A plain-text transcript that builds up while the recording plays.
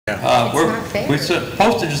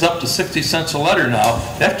Postage is up to 60 cents a letter now.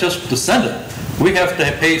 That's just to send it. We have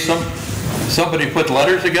to pay somebody to put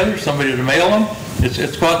letters together, somebody to mail them.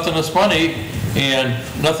 It's costing us money, and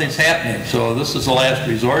nothing's happening. So this is the last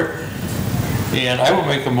resort. And I will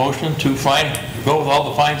make a motion to go with all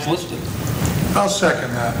the fines listed. I'll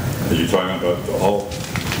second that. Are you talking about all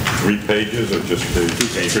 3 pages or just the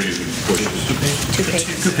trees and bushes? 2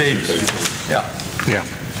 pages. 2 pages. Yeah. Yeah.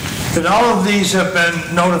 And all of these have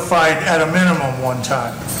been notified at a minimum one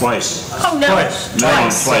time. Twice. Oh, no. Twice.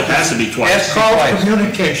 Twice. It has to be twice. It's called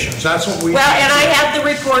communications, that's what we... Well, and I have the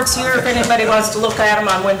reports here if anybody wants to look at them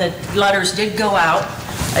on when the letters did go out.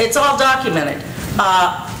 It's all documented.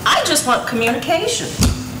 I just want communication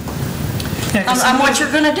on what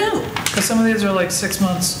you're going to do. Because some of these are like 6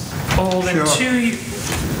 months old, and Sure.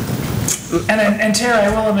 and Terry, I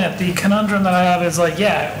will admit, the conundrum that I have is like,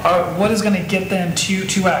 what is going to get them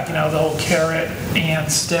to act? You know, the whole carrot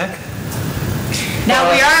and stick. Now,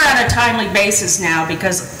 we are on a timely basis now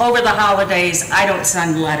because over the holidays, I don't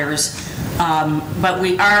send letters, but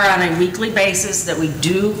we are on a weekly basis that we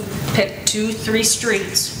do pick 2-3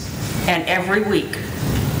 streets, and every week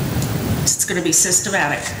it's going to be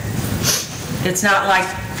systematic. It's not like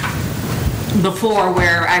before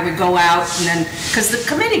where I would go out and then, because the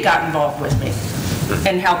committee got involved with me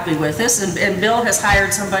and helped me with this, and Bill has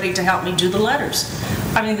hired somebody to help me do the letters.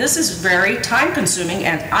 I mean, this is very time consuming,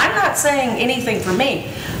 and I'm not saying anything for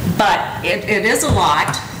me, but it is a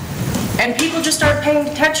lot, and people just aren't paying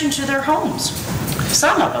attention to their homes.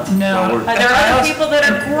 Some of them. No. There are other people that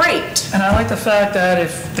are great. And I like the fact that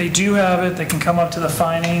if they do have it, they can come up to the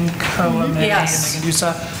fining committee and they can do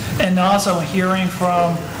stuff. And also hearing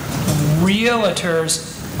from realtors,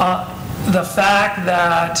 the fact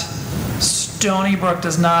that Stony Brook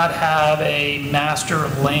does not have a master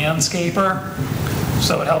landscaper,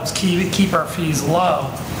 so it helps keep our fees low.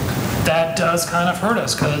 That does kind of hurt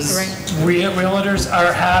us because realtors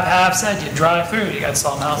have said you drive through, you got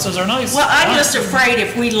some houses are nice. Well, I'm just afraid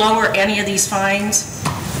if we lower any of these fines,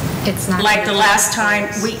 It's not like the last time,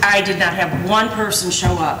 I did not have one person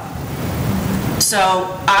show up. So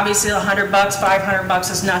obviously $100,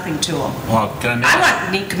 $500 is nothing to them. Well, I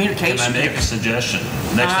need communication. Can I make a suggestion?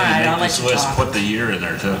 Next All time right, you I'll make let this you list, talk. put the year in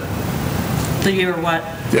there too. The year what?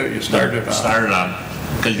 Yeah, you started on. Started on,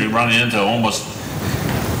 because you're running into almost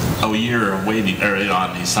a year of waiting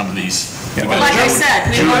on some of these. Yeah. Well, like I said,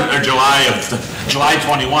 we June want- or July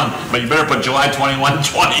 21, but you better put July 21,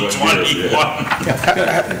 2021.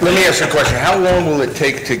 Let me ask you a question. How long will it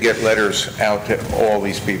take to get letters out to all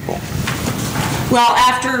these people? Well,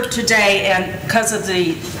 after today, and because of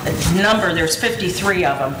the number, there's 53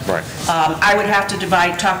 of them. Right. I would have to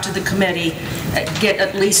talk to the committee, get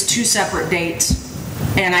at least 2 separate dates,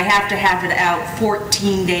 and I have to have it out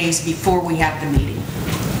 14 days before we have the meeting.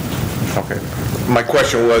 Okay. My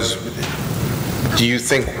question was, do you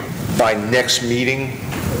think by next meeting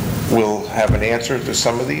we'll have an answer to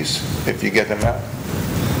some of these if you get them out?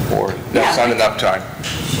 Or that's not enough time?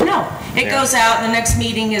 No, it goes out. The next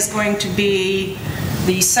meeting is going to be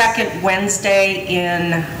the 2nd Wednesday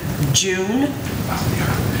in June.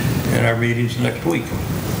 And our meeting's next week.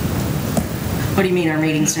 What do you mean our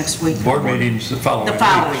meeting's next week? Board meeting's the following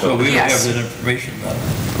week. So we don't have that information then.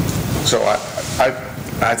 So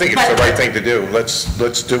I think it's the right thing to do.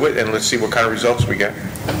 Let's do it and let's see what kind of results we get.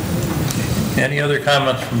 Any other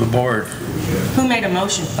comments from the board? Who made a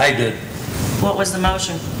motion? I did. What was the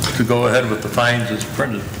motion? To go ahead with the fines as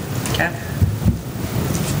printed. Okay.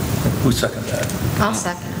 Who seconded that? I'll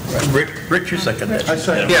second. Rich, you seconded that? I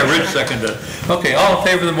second. Yeah, Rich seconded it. Okay, all in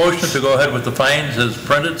favor of the motion to go ahead with the fines as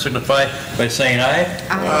printed, signify by saying aye.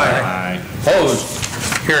 Aye. Opposed?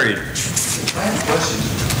 Carried. I have a question.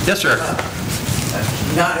 Yes, sir.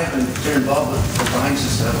 Not having been involved with the fines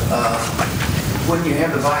and stuff, when you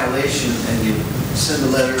have a violation and you send the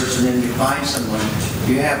letters and then you find someone,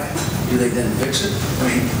 do they then fix it? I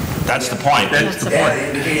mean, That's the point. That's the yeah, point. they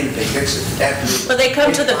indicated that they fix it after. But they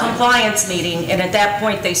come to the compliance meeting, and at that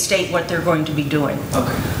point, they state what they're going to be doing.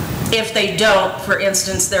 Okay. If they don't, for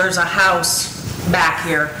instance, there's a house back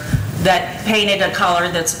here that painted a color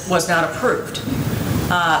that was not approved.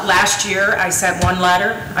 Last year, I sent 1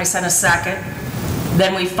 letter, I sent a second,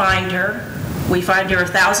 then we fined her. We fined her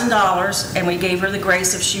 $1,000, and we gave her the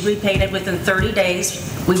grace if she repainted within 30 days,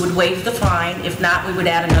 we would waive the fine. If not, we would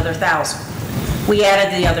add another $1,000. We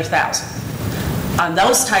added the other $1,000. On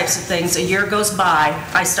those types of things, a year goes by,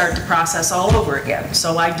 I start the process all over again.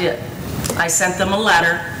 So I did. I sent them a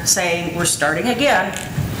letter saying, we're starting again,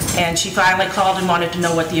 and she finally called and wanted to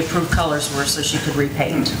know what the approved colors were so she could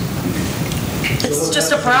repaint. It's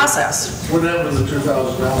just a process. What happened to the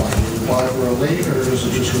 $2,000? apply for a lien, or does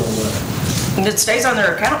it just go away? And it stays on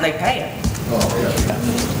their account, and they pay it.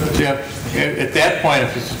 Oh, yeah. Yeah, at that point,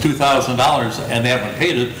 if it's $2,000 and they haven't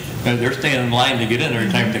paid it, they're staying in line to get in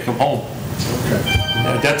every time they come home.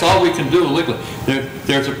 That's all we can do legally.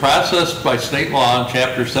 There's a process by state law in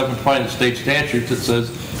Chapter 720 of the state statute that says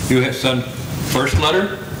you have send first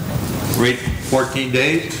letter, wait 14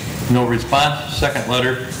 days, no response, second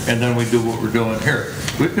letter, and then we do what we're doing here.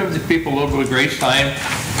 We've given the people a little bit of grace time,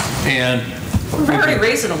 and Very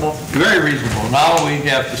reasonable. very reasonable. Now we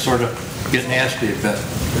have to sort of get nasty a bit.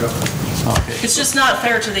 Okay. It's just not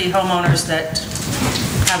fair to the homeowners that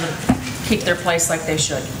haven't keep their place like they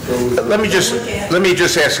should. Let me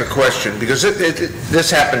just ask a question, because this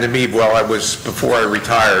happened to me before I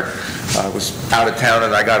retired. I was out of town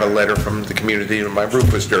and I got a letter from the community and my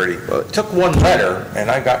roof was dirty. Well, it took one letter and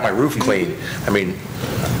I got my roof clean. I mean,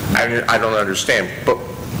 I don't understand, but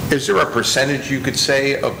is there a percentage you could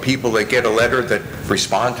say of people that get a letter that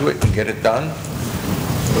respond to it and get it done?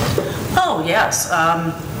 Oh, yes,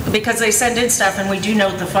 because they send in stuff and we do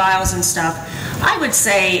note the files and stuff. I would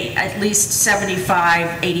say at least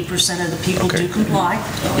 75, 80% of the people do comply.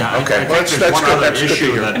 Yeah, I Okay, think well, there's that's one good. other That's good to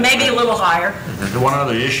issue hear. that. Maybe a little higher. There's one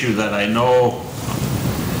other issue that I know,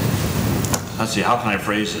 let's see, how can I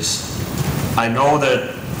phrase this? I know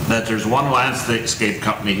that there's one landscape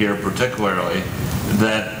company here particularly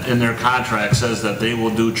that in their contract says that they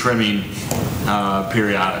will do trimming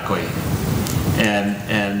periodically.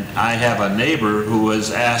 And I have a neighbor who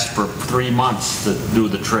has asked for 3 months to do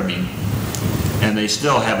the trimming, and they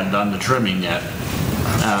still haven't done the trimming yet.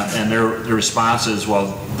 And their response is, well,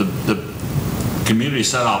 the community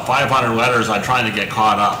sent out 500 letters on trying to get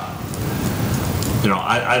caught up. You know,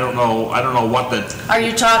 I don't know what that. Are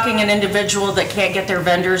you talking an individual that can't get their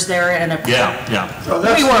vendors there and a... Yeah. So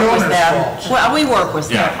that's We the work with owner's them. fault. Well, we work with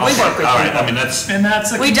them. Yeah, We okay, work with all right, I them. mean, that's, And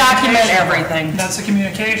that's the We document communication part. everything. That's the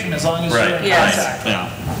communication, as long as you're in Yes. contact.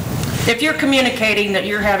 yeah, If you're communicating that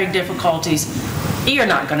you're having difficulties, you're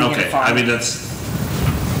not going to get okay, a fine. I mean, that's,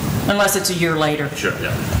 Unless it's a year later. sure,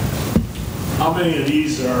 yeah. How many of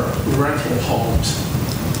these are rental homes?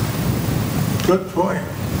 Good point.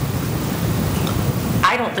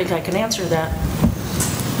 I don't think I can answer that.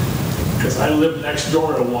 Because I live next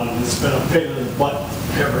door to one, and it's been a pain in the butt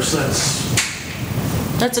ever since.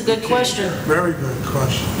 That's a good question. Very good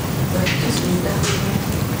question.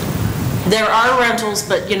 There are rentals,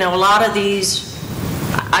 but you know, a lot of these,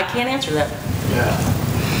 I can't answer that. Yeah.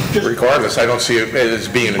 Regardless, I don't see it as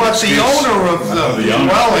being an But excuse. the owner of the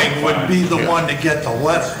dwelling would be the one to get the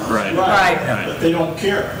letter. Right. Right. But they don't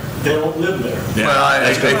care. They don't live there. Yeah. Well,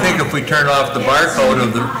 I think if we turn off the barcode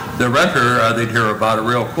of the renter, they'd hear about it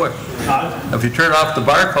real quick. If you turn off the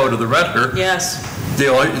barcode of the renter, Yes.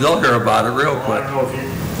 they'll hear about it real I quick. don't know if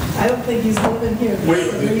you, I don't think he's living here.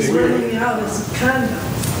 Wait, He's wait. renting out his condo.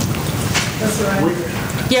 That's what I heard.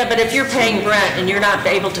 Yeah, but if you're paying rent and you're not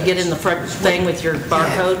able to get in the front thing with your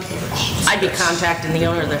barcode, I'd be contacting the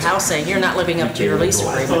owner of the house saying, you're not living up to your lease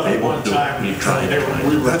I agreement. thought at one time,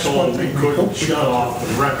 we were told we couldn't shut off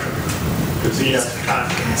the renter, because he has to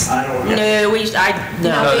contact. I don't know. No, no.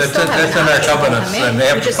 They that's still have in an our option to covenants, come in. and they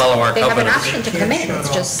have We to just- follow our They have an covenants. option to come in,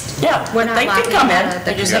 it's just, Yeah, we're not they can locking come them in, out.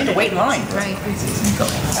 they just have to wait in line. Right.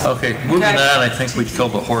 Okay, moving Okay. on, I think we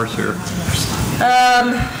killed a horse here.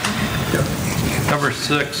 Number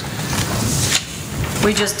 6,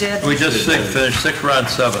 We just did. we just finished 6, we're on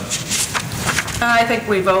 7. I think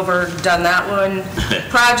we've overdone that one.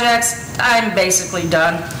 Projects, I'm basically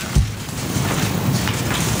done.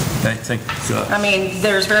 I think, I mean,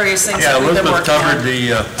 there's various things yeah, that we've been Elizabeth working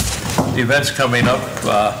covered on. the events coming up,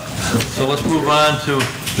 so let's move on to,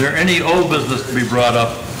 is there any old business to be brought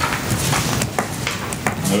up?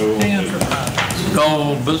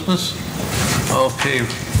 No business? Okay,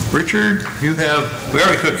 Richard, you have, we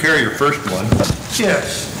already took care of your first one.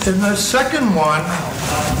 Yes, and the second one,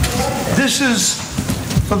 this is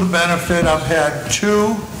for the benefit, I've had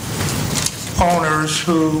 2 owners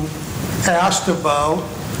who asked about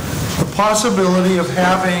the possibility of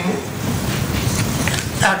having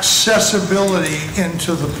accessibility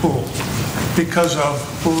into the pool because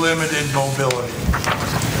of limited mobility.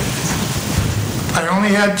 I only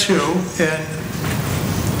had 2, and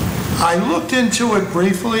I looked into it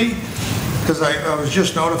briefly, because I was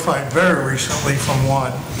just notified very recently from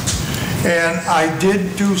one, and I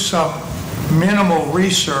did do some minimal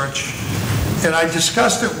research, and I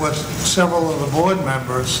discussed it with several of the board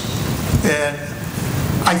members, and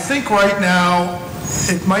I think right now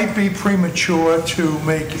it might be premature to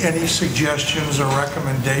make any suggestions or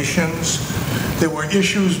recommendations. There were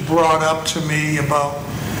issues brought up to me about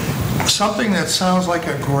something that sounds like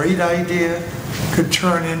a great idea could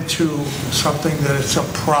turn into something that it's a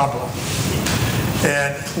problem.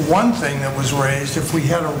 And one thing that was raised, if we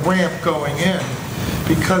had a ramp going in,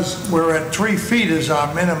 because we're at 3 feet as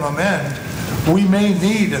our minimum end, we may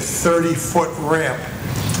need a 30-foot ramp,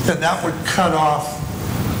 and that would cut off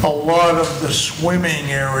a lot of the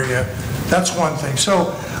swimming area. That's one thing.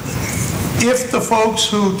 So if the folks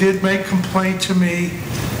who did make complaint to me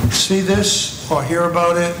see this or hear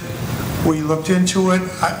about it, we looked into it.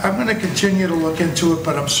 I'm going to continue to look into it,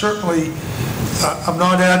 but I'm certainly, I'm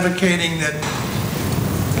not advocating that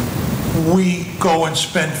we go and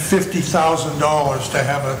spend $50,000 to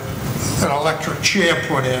have an electric chair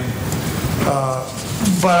put in.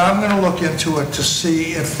 But I'm going to look into it to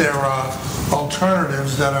see if there are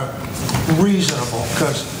alternatives that are reasonable,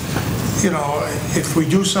 because, you know, if we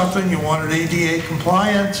do something, you want it ADA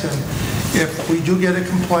compliant, and if we do get a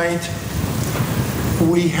complaint,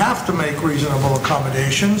 we have to make reasonable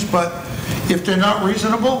accommodations, but if they're not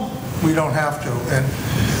reasonable, we don't have to.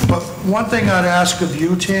 But one thing I'd ask of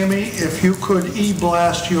you, Tammy, if you could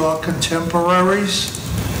e-blast your contemporaries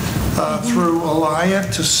through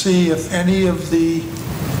Alliant to see if any of the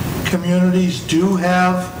communities do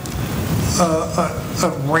have a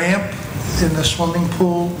ramp in the swimming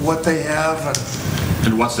pool, what they have.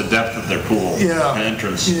 And what's the depth of their pool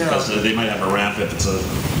entrance? Because they might have a ramp if it's a...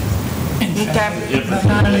 Not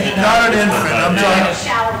an infant, I'm talking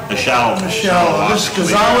a shallow.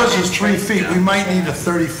 Because ours is 3 feet, we might need a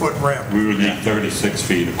 30-foot ramp. We would need 36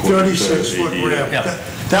 feet according to 36-foot ADA. ramp. Yeah.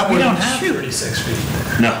 That We would, don't have 36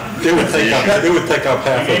 feet. No. It would take up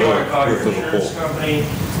half of You may want to call the your width of the insurance pool. company,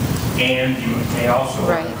 and you may also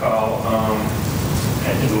want to call,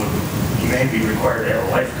 you may be required to have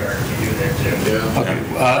a lifeguard if you do that too. Okay.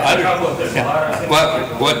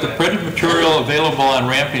 What the printed material available on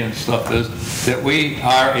Rampion and stuff is that we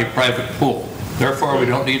are a private pool. Therefore, we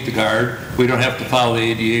don't need the guard. We don't have to follow the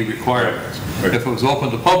ADA requirements. Right. If it was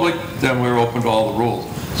open to public, then we're open to all the rules.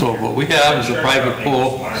 So what we have is a private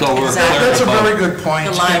pool, so we're clear that's a about- very good point.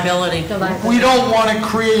 The liability. We don't want to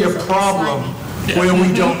create a problem where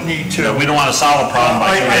we don't need to. We don't want to solve a problem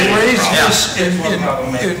by I creating a raised problem.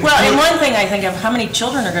 this in... Well, and one thing I think of, how many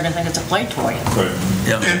children are going to think it's a play toy?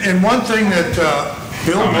 And one thing that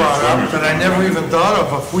Bill brought up that I never even thought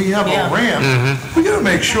of, if we have a Yeah. ramp, we got to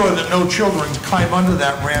make sure that no children climb under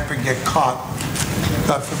that ramp and get caught,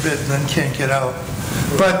 God forbid, and then can't get out.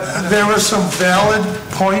 But there are some valid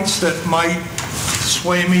points that might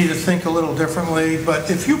sway me to think a little differently, but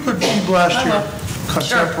if you could blast your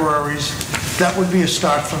contemporaries, that would be a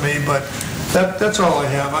start for me, but that's all I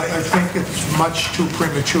have. I think it's much too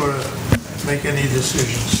premature to make any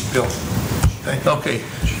decisions. Bill, thank you. Okay,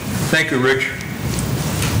 thank you, Rich.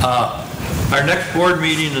 Our next board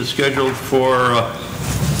meeting is scheduled for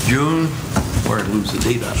June, or I lose the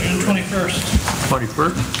date on it. June 21st.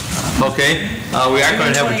 21st? Okay, we are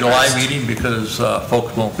going to have a July meeting because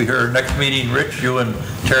folks won't be here. Next meeting, Rich, you and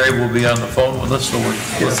Terry will be on the phone with us, so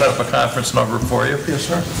we'll set up a conference number for you. Yes,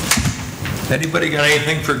 sir. Anybody got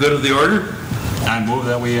anything for good of the order? I move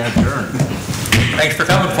that we adjourn. Thanks for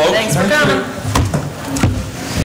coming, folks. Thanks for coming.